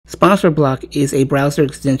Sponsor Block is a browser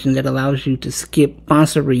extension that allows you to skip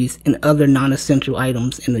sponsor reads and other non-essential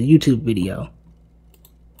items in a YouTube video.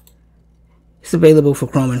 It's available for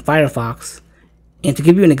Chrome and Firefox. And to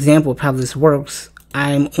give you an example of how this works,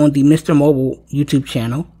 I'm on the Mr. Mobile YouTube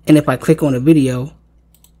channel, and if I click on a video,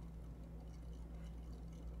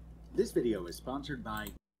 this video is sponsored by,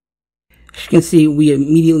 as you can see, we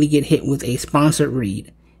immediately get hit with a sponsored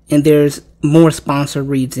read, and there's more sponsored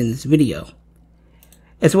reads in this video.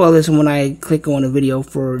 As well as when I click on a video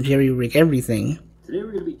for Jerry Rig Everything. Today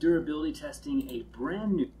we're going to be durability testing a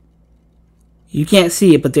brand new... You can't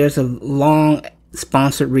see it, but there's a long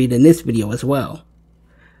sponsored read in this video as well.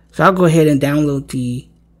 So I'll go ahead and download the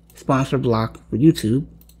sponsor block for YouTube.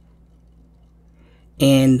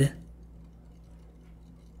 And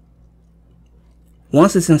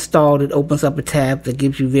once it's installed, it opens up a tab that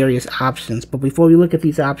gives you various options. But before we look at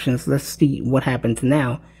these options, let's see what happens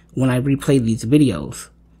now when I replay these videos.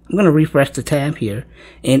 I'm going to refresh the tab here,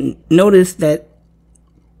 and notice that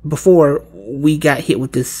before we got hit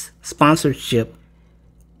with this sponsorship,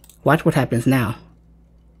 watch what happens now.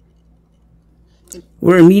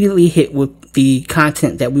 We're immediately hit with the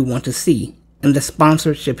content that we want to see, and the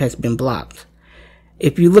sponsorship has been blocked.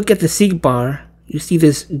 If you look at the seek bar, you see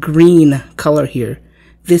this green color here.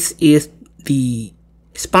 This is the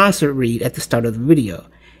sponsored read at the start of the video.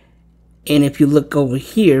 And if you look over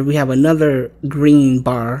here, we have another green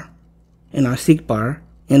bar in our seek bar,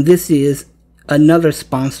 and this is another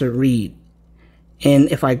sponsored read.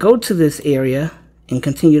 And if I go to this area and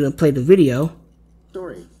continue to play the video,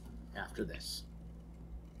 story after this.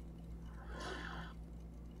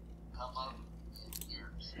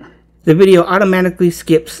 The video automatically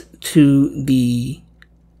skips to the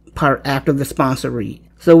part after the sponsor read.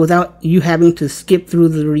 So without you having to skip through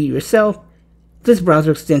the read yourself, this browser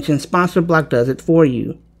extension, Sponsor Block, does it for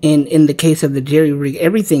you. And in the case of the Jerry Rig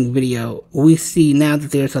Everything video, we see now that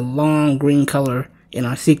there's a long green color in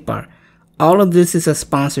our seek bar. All of this is a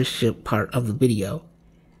sponsorship part of the video.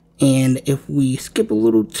 And if we skip a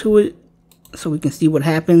little to it so we can see what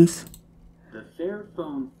happens. The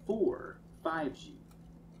Fairphone 4 5G.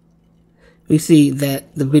 We see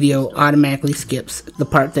that the video automatically skips the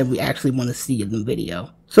part that we actually want to see in the video.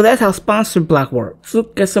 So that's how Sponsor Block works.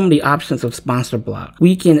 Look at some of the options of Sponsor Block.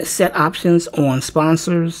 We can set options on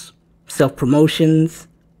sponsors, self-promotions,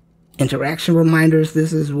 interaction reminders.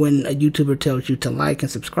 This is when a YouTuber tells you to like and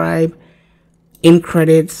subscribe. End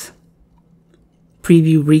credits,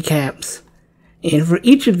 preview recaps. And for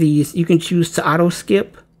each of these, you can choose to auto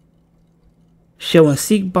skip, show in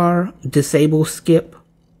seek bar, disable skip,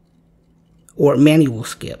 or manual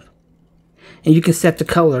skip. And you can set the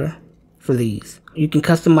color for these. You can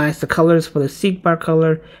customize the colors for the seek bar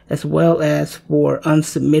color as well as for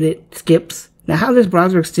unsubmitted skips. Now how this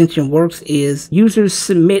browser extension works is users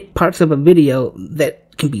submit parts of a video that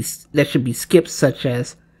should be skipped, such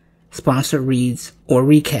as sponsored reads or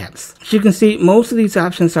recaps. As you can see, most of these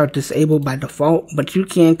options are disabled by default, but you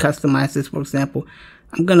can customize this. For example,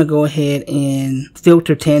 I'm going to go ahead and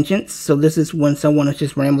filter tangents. So this is when someone is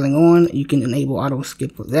just rambling on. You can enable auto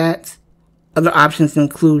skip for that. Other options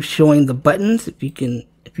include showing the buttons. If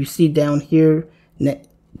you see down here,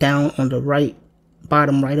 down on the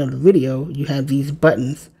bottom right of the video, you have these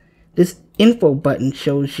buttons. This info button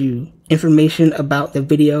shows you information about the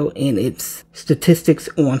video and its statistics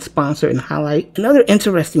on sponsor and highlight. Another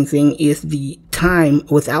interesting thing is the time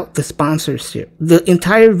without the sponsorship. The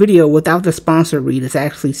entire video without the sponsor read is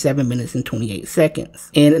actually 7 minutes and 28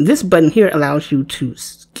 seconds. And this button here allows you to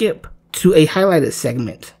skip to a highlighted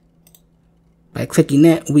segment. By clicking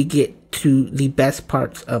that, we get to the best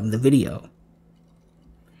parts of the video.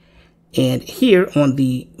 And here on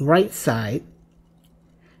the right side,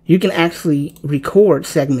 you can actually record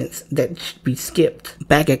segments that should be skipped.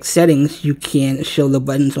 Back at settings, you can show the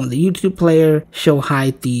buttons on the YouTube player,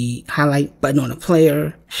 hide the highlight button on the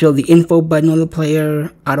player, show the info button on the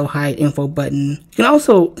player, auto hide info button. You can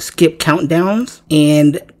also skip countdowns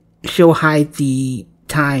and hide the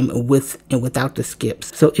time with and without the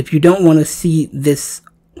skips. So if you don't want to see this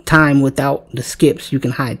time without the skips, you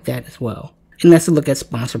can hide that as well. And that's a look at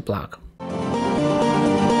Sponsor Block.